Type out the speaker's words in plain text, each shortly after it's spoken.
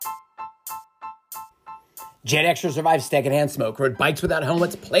Gen Xers survived secondhand smoke, rode bikes without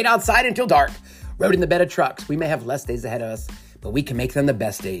helmets, played outside until dark, rode in the bed of trucks. We may have less days ahead of us, but we can make them the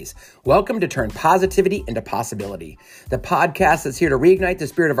best days. Welcome to Turn Positivity into Possibility, the podcast that's here to reignite the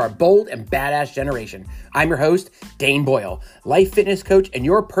spirit of our bold and badass generation. I'm your host, Dane Boyle, life fitness coach and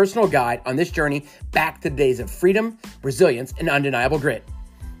your personal guide on this journey back to the days of freedom, resilience, and undeniable grit.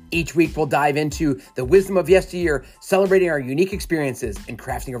 Each week, we'll dive into the wisdom of yesteryear, celebrating our unique experiences and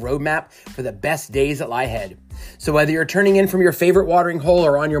crafting a roadmap for the best days that lie ahead. So whether you're turning in from your favorite watering hole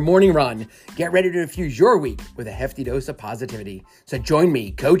or on your morning run, get ready to infuse your week with a hefty dose of positivity. So join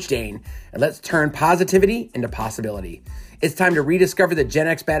me, Coach Dane, and let's turn positivity into possibility. It's time to rediscover the Gen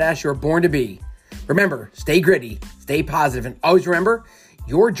X badass you're born to be. Remember, stay gritty, stay positive, and always remember,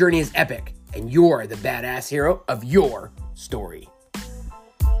 your journey is epic, and you're the badass hero of your story.